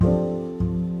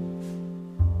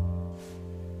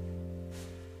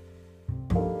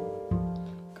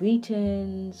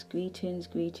Greetings, greetings,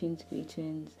 greetings,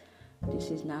 greetings. This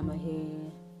is Nama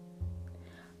here.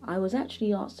 I was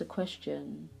actually asked a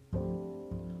question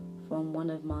from one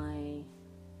of my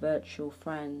virtual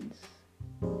friends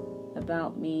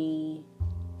about me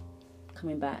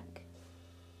coming back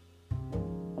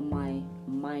on my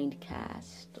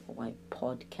Mindcast or my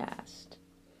podcast.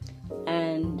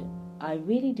 And I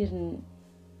really didn't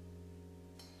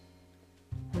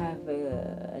have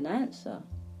an answer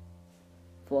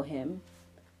for him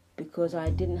because I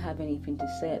didn't have anything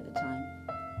to say at the time.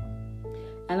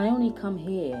 And I only come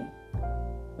here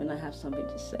when I have something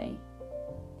to say.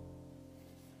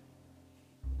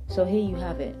 So here you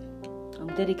have it. I'm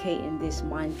dedicating this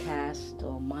Mindcast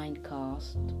or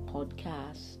Mindcast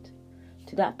podcast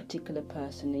to that particular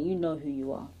person, and you know who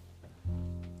you are.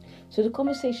 So the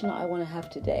conversation that I want to have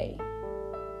today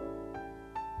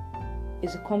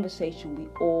is a conversation we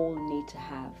all need to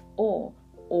have, or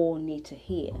all need to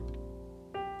hear.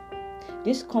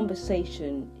 This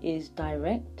conversation is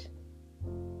direct,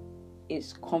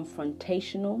 it's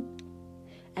confrontational,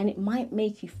 and it might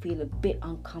make you feel a bit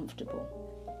uncomfortable.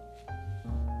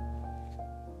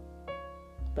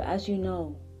 But as you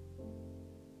know,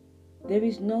 there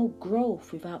is no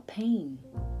growth without pain.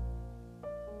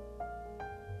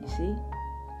 You see?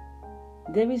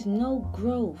 There is no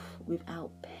growth without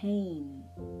pain.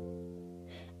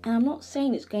 And I'm not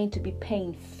saying it's going to be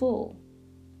painful.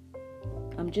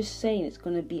 I'm just saying it's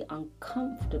going to be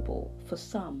uncomfortable for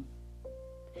some.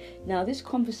 Now, this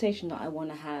conversation that I want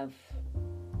to have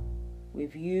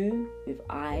with you, with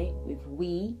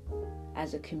we,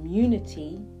 as a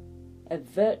community, a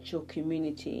virtual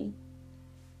community,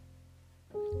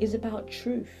 is about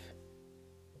truth.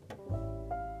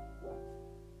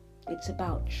 It's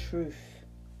about truth.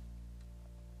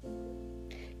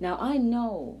 Now, I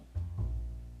know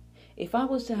if I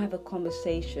was to have a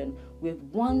conversation with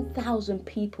 1,000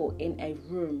 people in a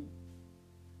room,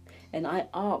 and I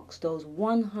asked those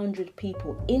 100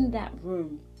 people in that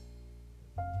room,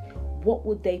 what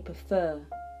would they prefer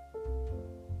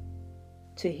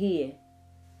to hear?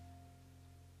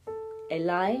 A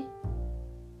lie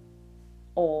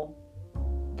or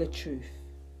the truth?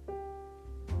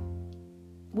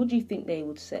 What do you think they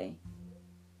would say?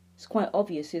 It's quite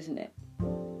obvious, isn't it?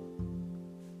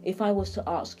 If I was to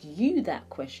ask you that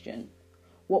question,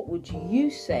 what would you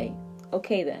say?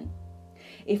 Okay then,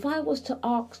 if I was to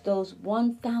ask those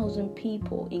 1,000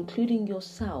 people, including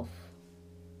yourself,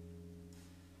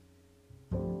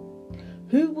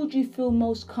 who would you feel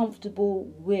most comfortable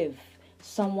with?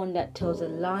 Someone that tells a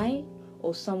lie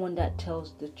or someone that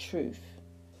tells the truth?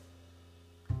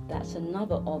 That's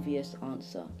another obvious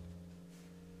answer.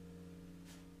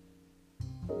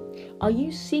 Are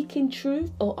you seeking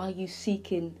truth or are you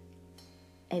seeking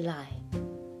a lie?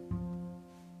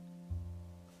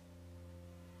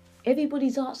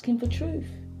 Everybody's asking for truth.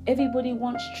 Everybody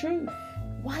wants truth.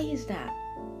 Why is that?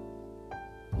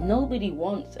 Nobody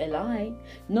wants a lie.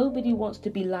 Nobody wants to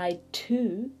be lied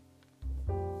to.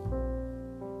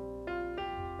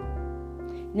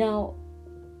 Now,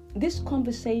 this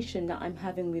conversation that I'm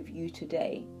having with you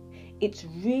today, it's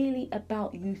really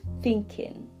about you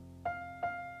thinking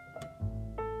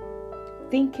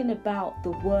about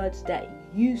the words that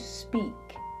you speak.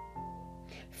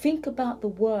 Think about the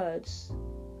words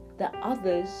that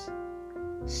others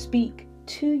speak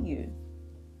to you.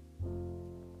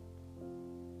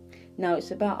 Now,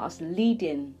 it's about us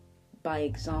leading by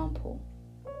example.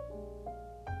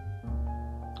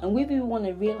 And whether we want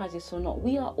to realize this or not,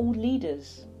 we are all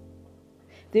leaders.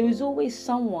 There is always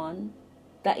someone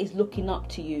that is looking up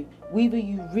to you, whether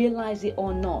you realize it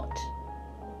or not.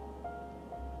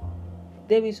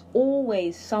 There is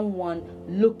always someone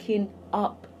looking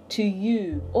up to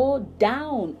you or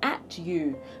down at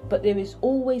you, but there is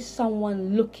always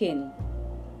someone looking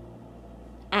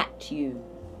at you.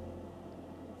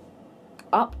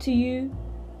 Up to you,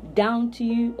 down to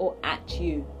you, or at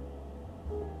you.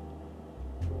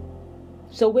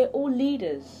 So we're all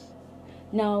leaders.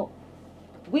 Now,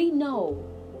 we know,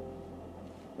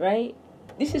 right?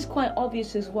 This is quite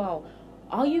obvious as well.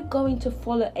 Are you going to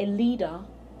follow a leader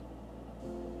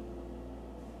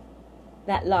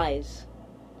that lies?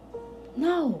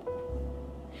 No.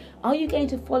 Are you going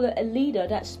to follow a leader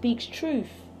that speaks truth?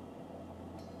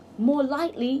 More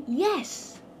likely,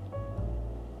 yes.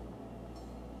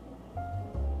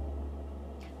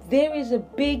 There is a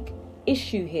big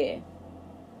issue here.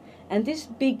 And this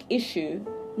big issue,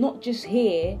 not just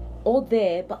here or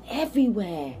there, but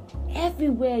everywhere.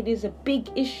 Everywhere there's a big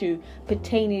issue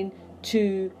pertaining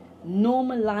to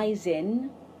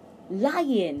normalizing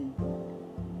lying.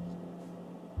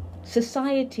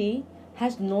 Society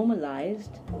has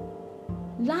normalized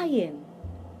lying.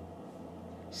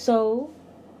 So,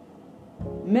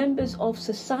 members of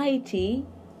society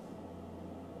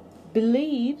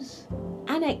believes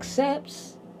and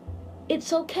accepts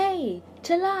it's okay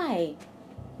to lie.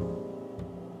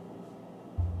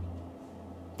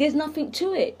 There's nothing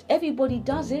to it. Everybody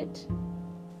does it.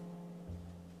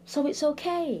 So it's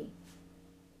okay.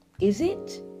 Is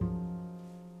it?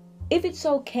 If it's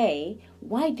okay,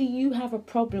 why do you have a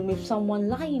problem with someone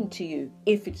lying to you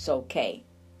if it's okay?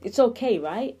 It's okay,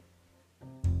 right?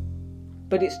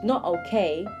 But it's not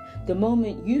okay the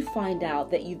moment you find out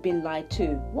that you've been lied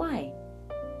to. Why?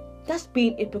 That's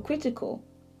being hypocritical.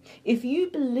 If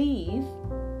you believe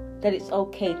that it's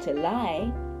okay to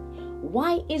lie,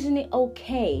 why isn't it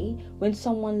okay when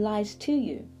someone lies to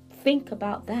you? Think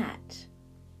about that.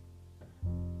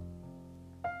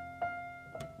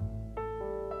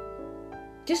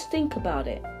 Just think about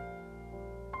it.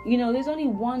 You know, there's only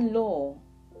one law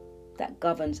that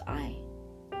governs I.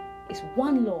 It's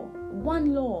one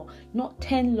law, not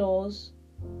 10 laws,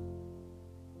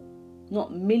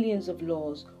 not millions of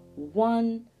laws.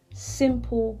 One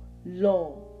simple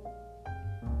law.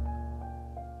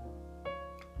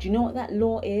 Do you know what that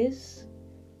law is?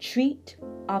 Treat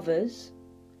others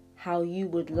how you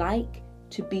would like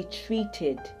to be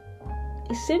treated.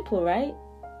 It's simple, right?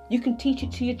 You can teach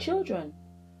it to your children.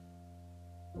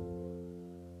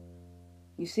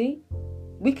 You see?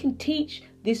 We can teach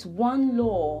this one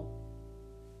law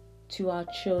to our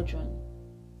children.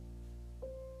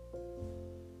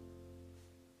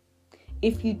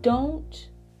 If you don't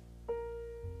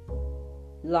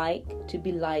like to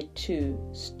be lied to,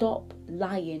 stop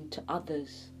lying to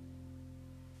others.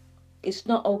 It's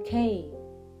not okay.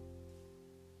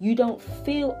 You don't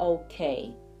feel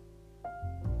okay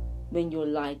when you're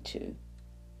lied to.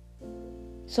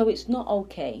 So it's not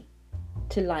okay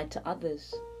to lie to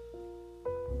others.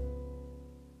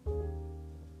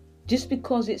 Just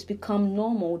because it's become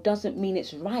normal doesn't mean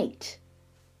it's right.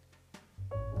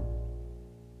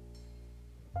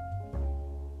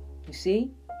 You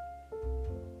see?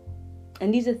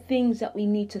 And these are things that we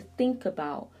need to think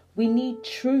about. We need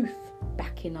truth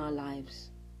back in our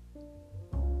lives.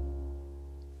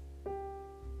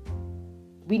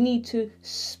 We need to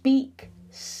speak,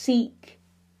 seek,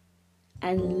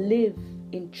 and live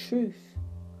in truth.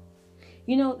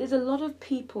 You know, there's a lot of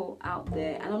people out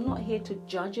there, and I'm not here to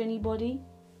judge anybody.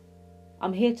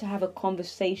 I'm here to have a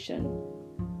conversation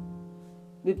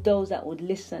with those that would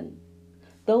listen.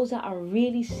 Those that are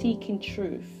really seeking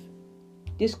truth.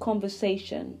 This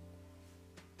conversation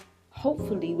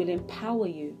hopefully will empower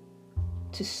you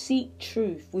to seek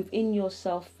truth within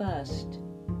yourself first.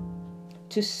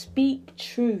 To speak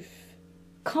truth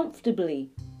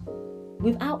comfortably,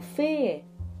 without fear.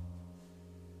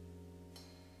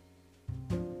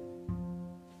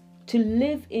 To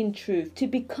live in truth, to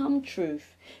become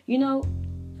truth. You know,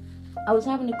 I was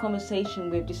having a conversation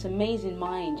with this amazing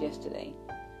mind yesterday.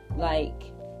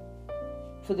 Like,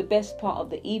 for the best part of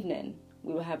the evening,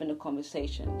 we were having a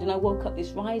conversation. Then I woke up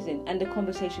this rising and the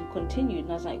conversation continued.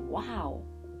 And I was like, wow.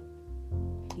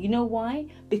 You know why?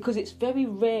 Because it's very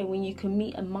rare when you can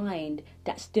meet a mind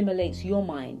that stimulates your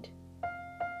mind.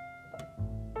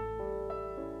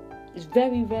 It's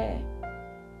very rare.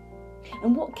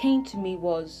 And what came to me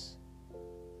was,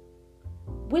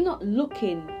 we're not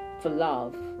looking for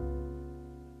love.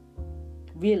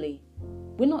 Really.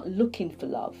 We're not looking for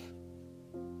love.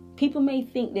 People may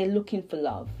think they're looking for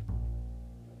love.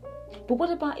 But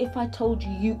what about if I told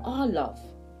you you are love?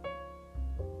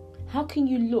 How can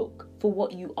you look for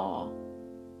what you are?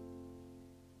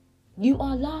 You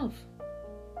are love.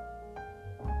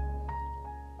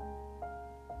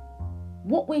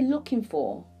 What we're looking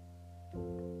for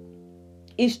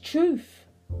is truth.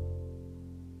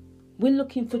 We're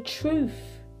looking for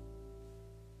truth.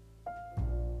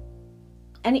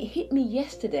 And it hit me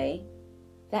yesterday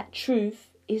that truth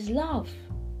is love.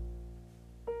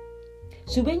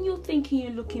 So when you're thinking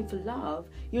you're looking for love,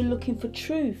 you're looking for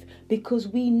truth, because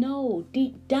we know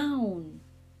deep down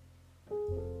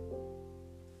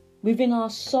within our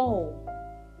soul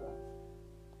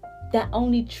that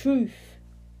only truth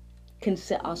can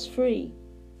set us free.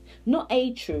 Not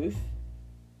a truth,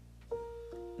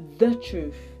 the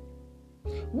truth.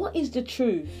 What is the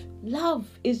truth? Love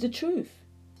is the truth.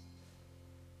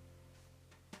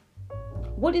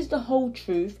 What is the whole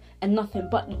truth and nothing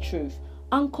but the truth?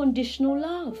 Unconditional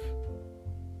love.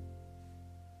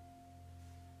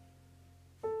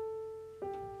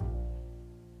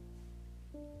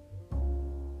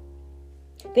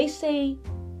 They say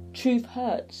truth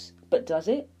hurts, but does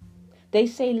it? They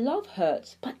say love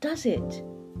hurts, but does it?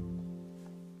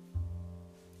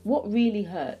 What really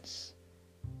hurts?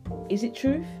 Is it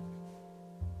truth?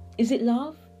 Is it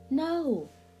love? No.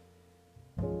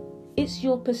 It's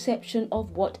your perception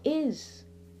of what is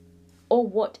or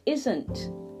what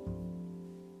isn't.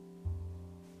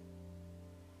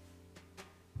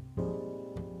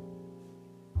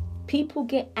 People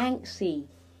get antsy.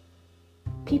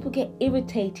 People get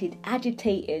irritated,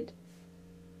 agitated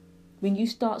when you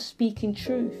start speaking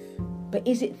truth. But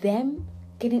is it them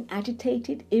getting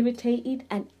agitated, irritated,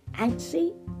 and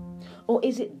antsy? Or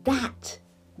is it that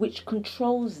which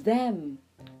controls them,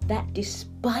 that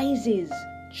despises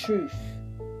truth?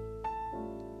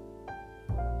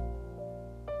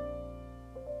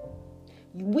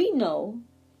 We know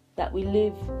that we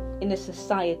live in a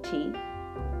society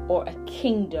or a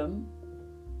kingdom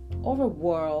or a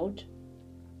world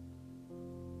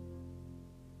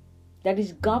that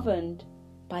is governed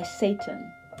by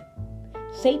Satan.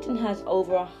 Satan has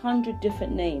over 100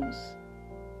 different names.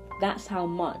 That's how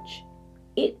much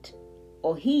it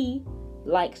or he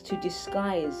likes to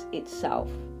disguise itself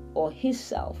or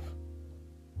hisself.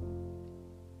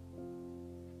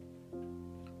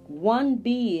 One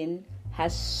being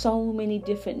has so many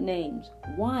different names.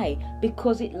 Why?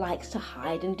 Because it likes to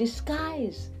hide and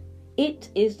disguise. It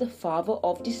is the father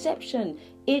of deception.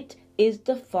 It is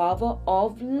the father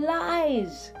of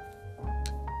lies.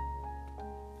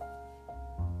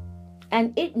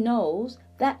 And it knows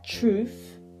that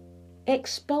truth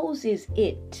exposes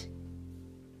it.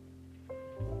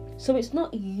 So it's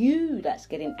not you that's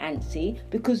getting antsy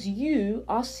because you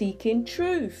are seeking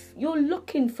truth. You're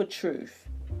looking for truth.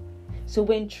 So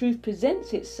when truth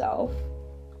presents itself,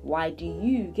 why do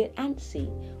you get antsy?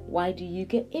 Why do you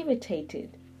get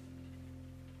irritated?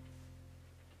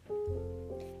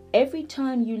 Every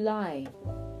time you lie,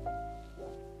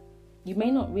 you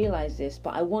may not realize this,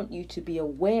 but I want you to be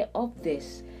aware of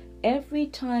this. Every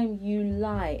time you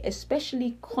lie,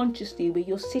 especially consciously, where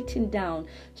you're sitting down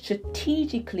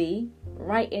strategically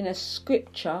writing a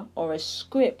scripture or a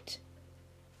script,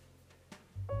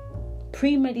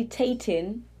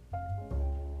 premeditating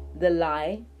the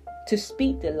lie, to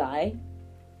speak the lie,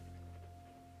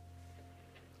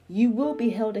 you will be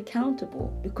held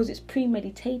accountable because it's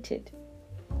premeditated.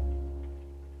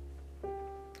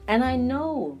 And I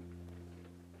know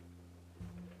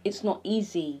it's not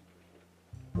easy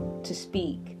to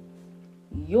speak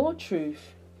your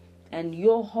truth and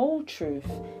your whole truth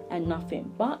and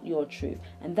nothing but your truth.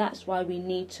 And that's why we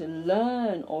need to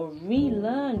learn or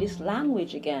relearn this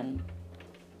language again,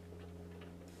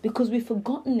 because we've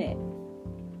forgotten it.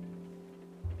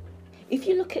 If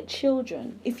you look at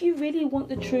children, if you really want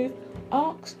the truth,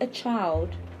 ask a child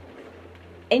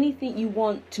anything you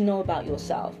want to know about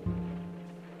yourself.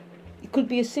 It could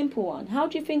be a simple one. How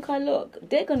do you think I look?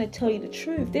 They're going to tell you the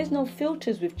truth. There's no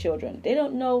filters with children. They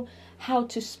don't know how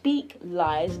to speak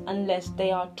lies unless they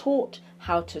are taught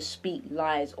how to speak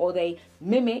lies, or they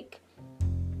mimic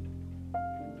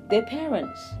their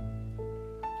parents.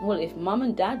 Well, if mum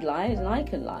and dad lie, then I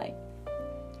can lie.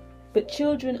 But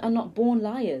children are not born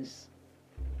liars.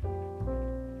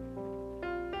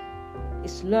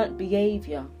 It's learnt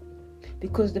behaviour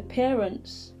because the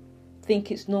parents think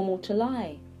it's normal to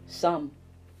lie. Some,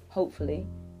 hopefully.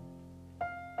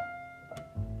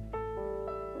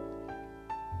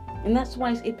 And that's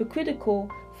why it's hypocritical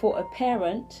for a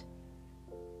parent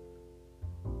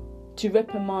to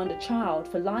reprimand a child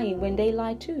for lying when they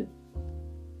lie too.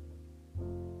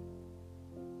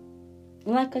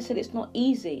 And like I said, it's not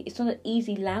easy. It's not an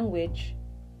easy language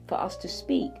for us to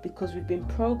speak because we've been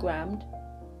programmed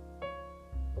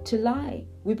to lie.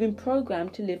 We've been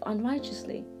programmed to live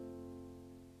unrighteously.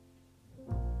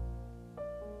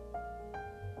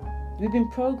 We've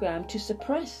been programmed to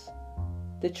suppress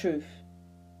the truth,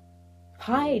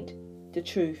 hide the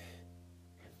truth,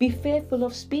 be fearful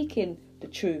of speaking the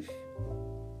truth,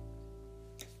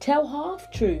 tell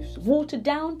half-truths, water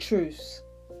down truths.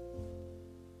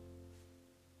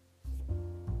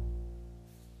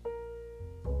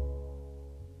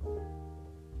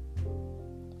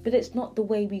 But it's not the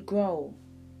way we grow.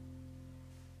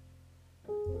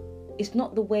 It's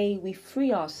not the way we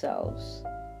free ourselves.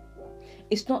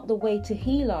 It's not the way to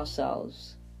heal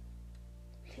ourselves.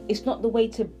 It's not the way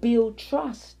to build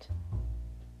trust.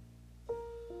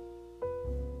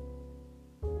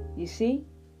 You see?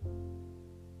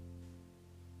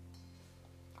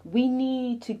 We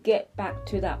need to get back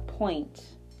to that point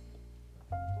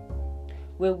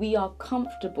where we are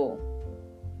comfortable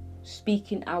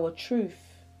speaking our truth.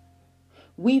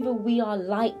 Whether we are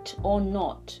liked or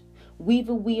not,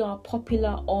 whether we are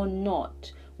popular or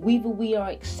not, whether we are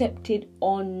accepted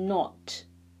or not.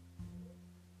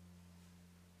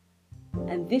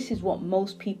 And this is what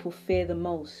most people fear the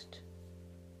most.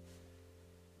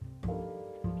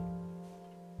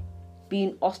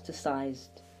 Being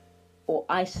ostracized, or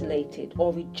isolated,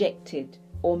 or rejected,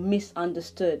 or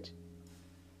misunderstood.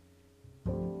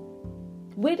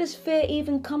 Where does fear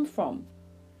even come from?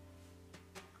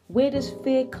 Where does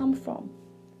fear come from?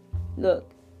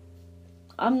 Look,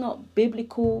 I'm not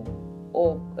biblical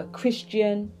or a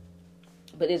Christian,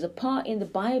 but there's a part in the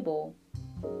Bible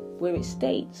where it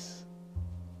states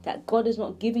that God is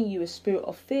not giving you a spirit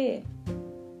of fear.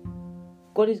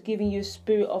 God is giving you a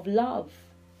spirit of love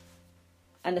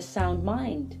and a sound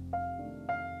mind.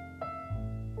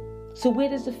 So where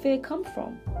does the fear come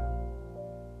from?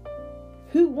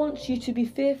 Who wants you to be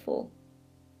fearful?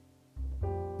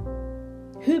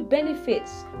 Who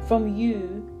benefits from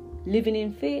you living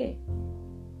in fear?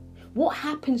 What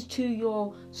happens to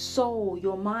your soul,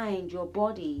 your mind, your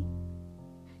body,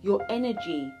 your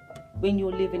energy when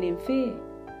you're living in fear?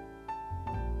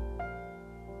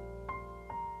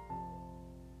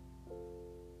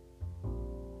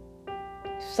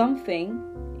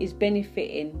 Something is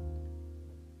benefiting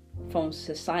from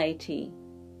society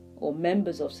or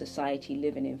members of society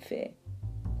living in fear.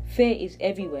 Fear is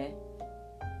everywhere.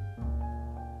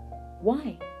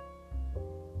 Why?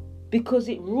 Because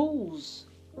it rules.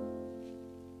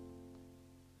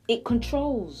 It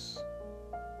controls.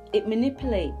 It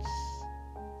manipulates.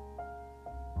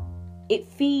 It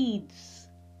feeds.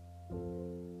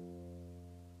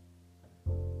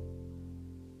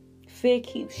 Fear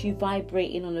keeps you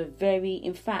vibrating on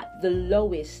in fact, the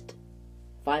lowest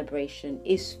vibration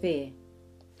is fear.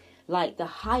 Like the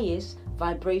highest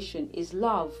vibration is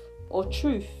love or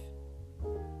truth.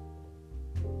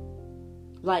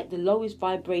 Like the lowest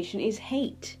vibration is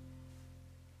hate.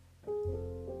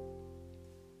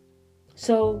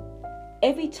 So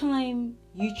every time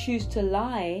you choose to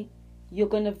lie, you're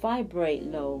going to vibrate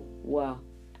lower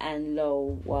and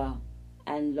lower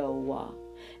and lower.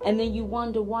 And then you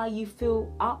wonder why you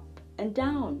feel up and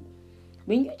down.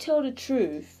 When you tell the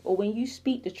truth or when you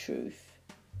speak the truth,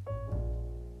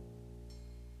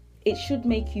 it should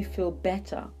make you feel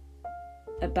better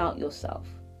about yourself.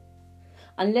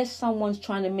 Unless someone's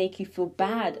trying to make you feel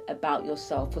bad about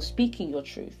yourself for speaking your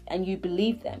truth and you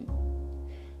believe them.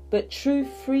 But truth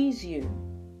frees you.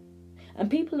 And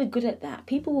people are good at that.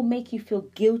 People will make you feel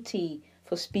guilty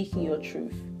for speaking your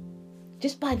truth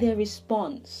just by their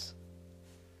response.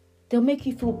 They'll make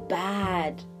you feel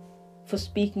bad for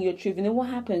speaking your truth. And then what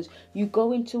happens? You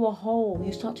go into a hole.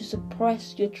 You start to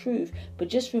suppress your truth. But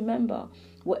just remember,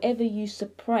 whatever you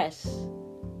suppress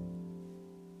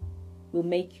will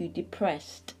make you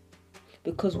depressed.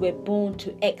 Because we're born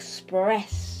to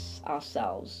express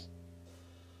ourselves.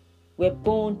 We're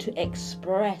born to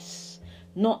express,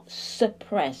 not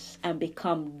suppress and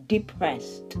become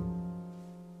depressed.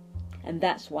 And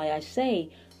that's why I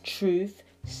say truth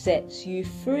sets you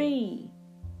free.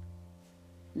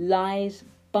 Lies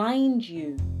bind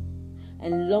you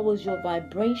and lowers your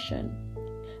vibration.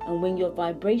 And when your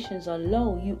vibrations are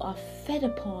low, you are fed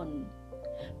upon.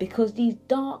 Because these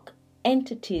dark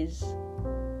entities,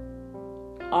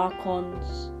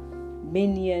 archons,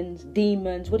 minions,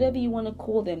 demons, whatever you want to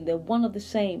call them, they're one of the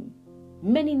same.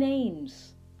 Many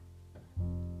names.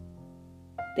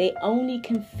 They only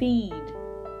can feed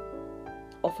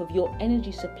off of your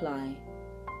energy supply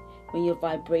when your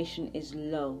vibration is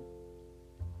low.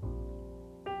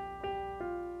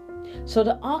 So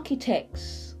the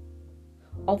architects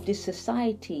of this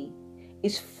society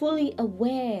is fully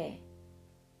aware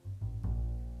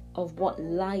of what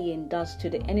lying does to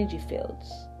the energy fields,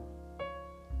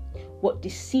 what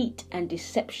deceit and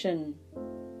deception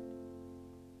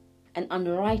and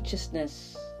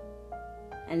unrighteousness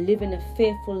and living a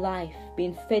fearful life,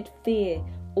 being fed fear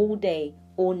all day,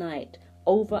 all night,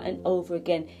 over and over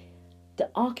again. The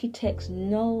architects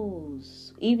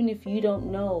knows, even if you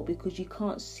don't know, because you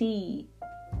can't see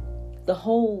the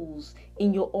holes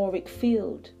in your auric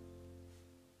field.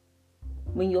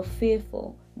 When you're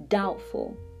fearful,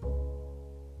 doubtful,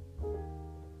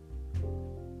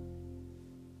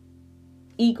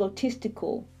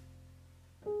 egotistical,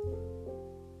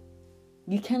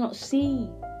 you cannot see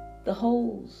the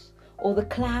holes or the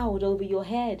cloud over your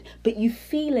head, but you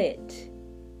feel it.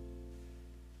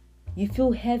 You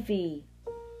feel heavy.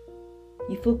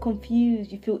 You feel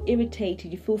confused. You feel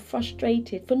irritated. You feel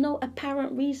frustrated for no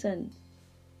apparent reason.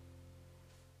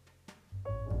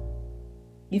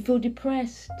 You feel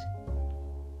depressed.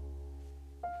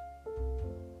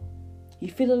 You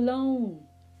feel alone.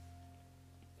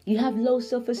 You have low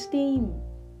self-esteem.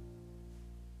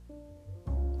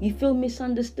 You feel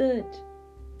misunderstood.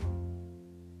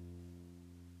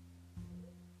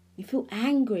 You feel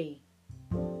angry.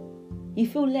 You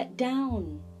feel let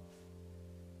down.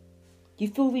 You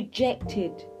feel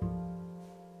rejected.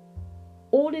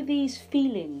 All of these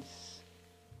feelings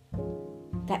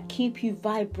that keep you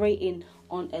vibrating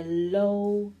on a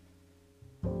low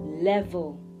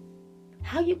level.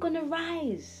 How are you going to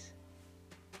rise?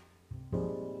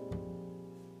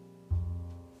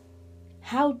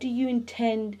 How do you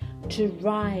intend to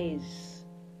rise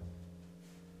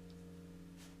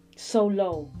so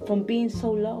low, from being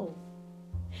so low?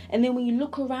 And then when you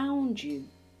look around you,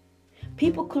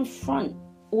 people confront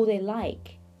all they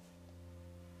like.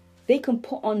 They can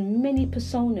put on many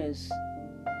personas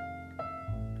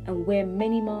and wear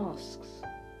many masks,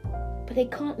 but they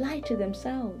can't lie to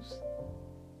themselves.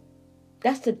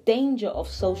 That's the danger of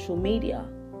social media.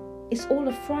 It's all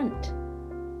a front.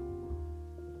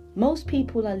 Most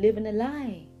people are living a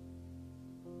lie.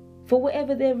 For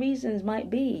whatever their reasons might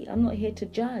be, I'm not here to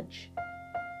judge.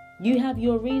 You have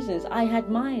your reasons, I had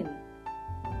mine.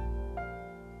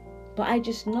 But I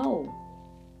just know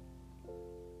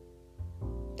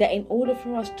that in order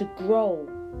for us to grow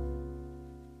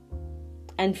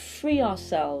and free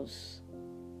ourselves,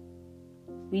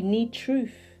 we need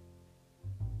truth.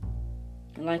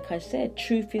 And like I said,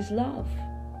 truth is love.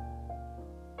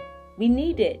 We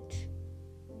need it.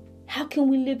 How can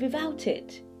we live without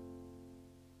it?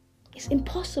 It's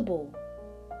impossible.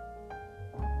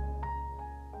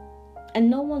 And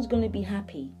no one's going to be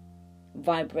happy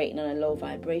vibrating on a low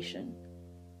vibration.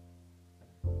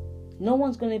 No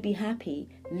one's going to be happy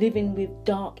living with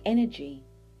dark energy.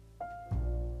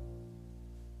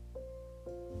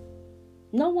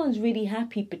 No one's really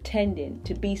happy pretending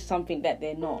to be something that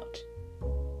they're not.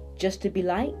 Just to be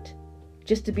liked?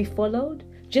 Just to be followed?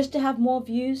 Just to have more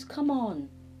views? Come on.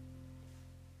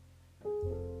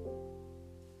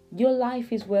 Your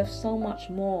life is worth so much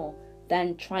more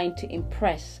than trying to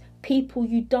impress people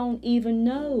you don't even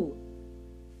know.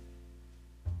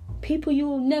 People you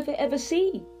will never ever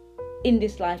see in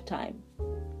this lifetime.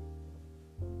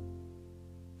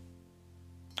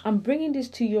 I'm bringing this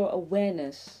to your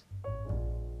awareness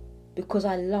because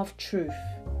I love truth.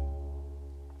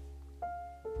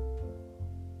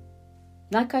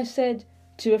 Like I said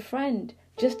to a friend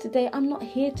just today, I'm not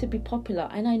here to be popular,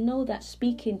 and I know that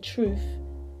speaking truth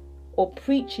or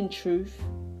preaching truth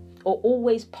or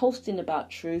always posting about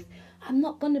truth, I'm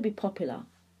not going to be popular.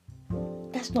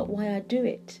 That's not why I do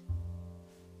it.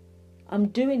 I'm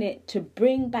doing it to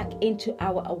bring back into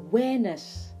our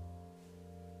awareness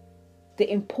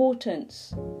the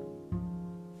importance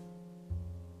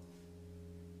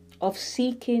of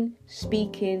seeking,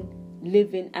 speaking,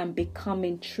 living and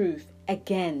becoming truth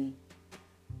again.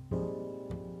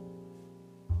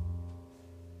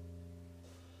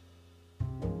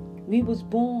 We was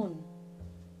born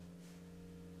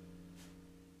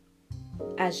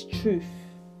as truth.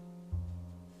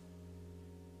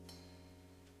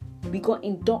 We got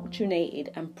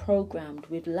indoctrinated and programmed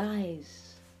with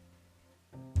lies.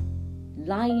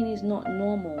 Lying is not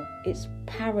normal, it's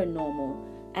paranormal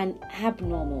and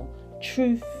abnormal.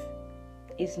 Truth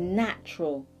is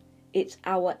natural. It's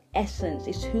our essence.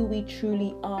 It's who we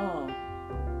truly are.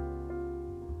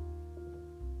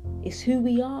 It's who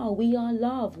we are. We are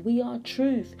love. We are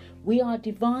truth. We are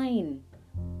divine.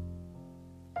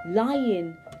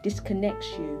 Lying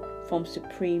disconnects you from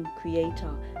Supreme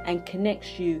Creator and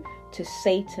connects you to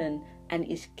Satan and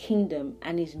his kingdom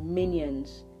and his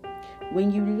minions.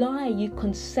 When you lie, you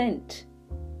consent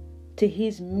to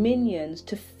his minions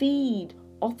to feed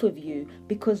off of you,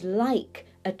 because like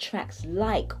attracts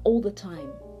like all the time.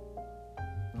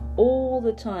 All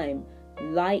the time,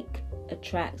 like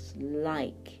attracts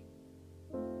like.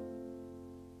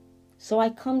 So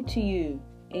I come to you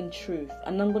in truth,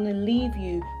 and I'm going to leave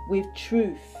you with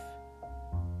truth.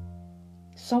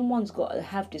 Someone's got to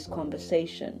have this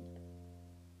conversation.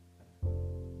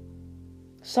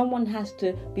 Someone has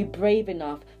to be brave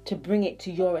enough to bring it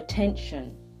to your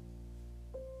attention.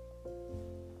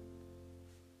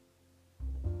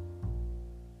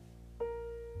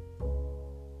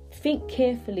 Think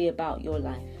carefully about your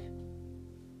life.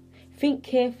 Think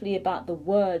carefully about the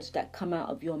words that come out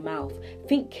of your mouth.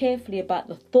 Think carefully about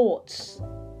the thoughts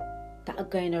that are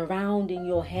going around in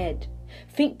your head.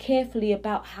 Think carefully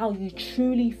about how you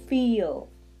truly feel.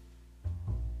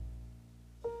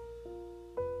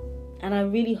 And I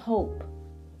really hope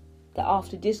that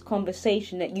after this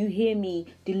conversation that you hear me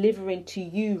delivering to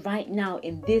you right now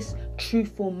in this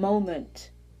truthful moment,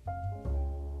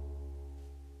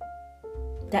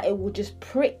 that it will just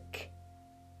prick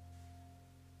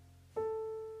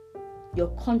your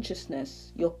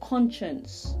consciousness, your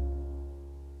conscience,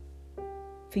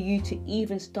 for you to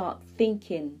even start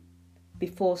thinking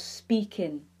before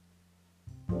speaking.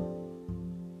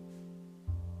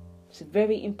 It's a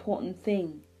very important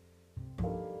thing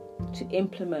to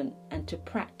implement and to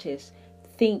practice.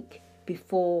 Think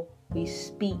before we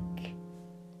speak,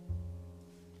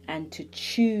 and to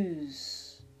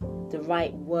choose the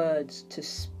right words to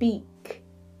speak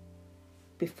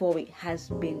before it has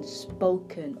been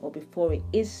spoken or before it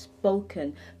is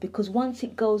spoken, because once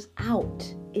it goes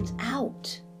out, it's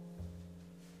out.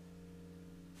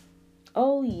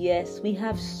 Oh yes, we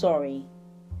have sorry,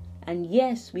 and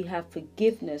yes, we have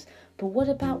forgiveness, but what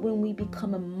about when we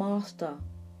become a master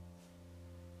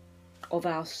of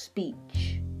our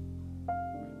speech?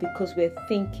 Because we're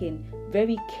thinking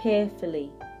very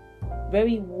carefully,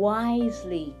 very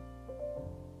wisely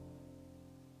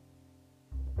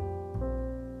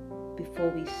before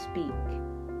we speak.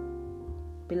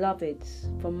 Beloveds,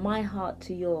 from my heart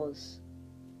to yours,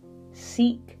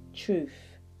 seek truth,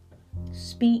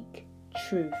 speak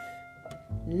truth,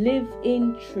 live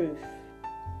in truth,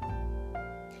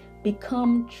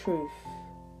 become truth,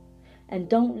 and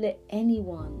don't let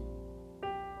anyone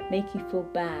make you feel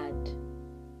bad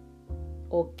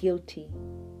or guilty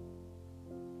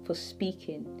for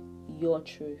speaking your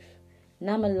truth.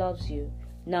 Nama loves you.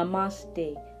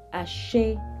 Namaste.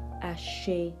 Ashe,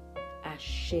 ashe,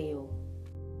 asheo.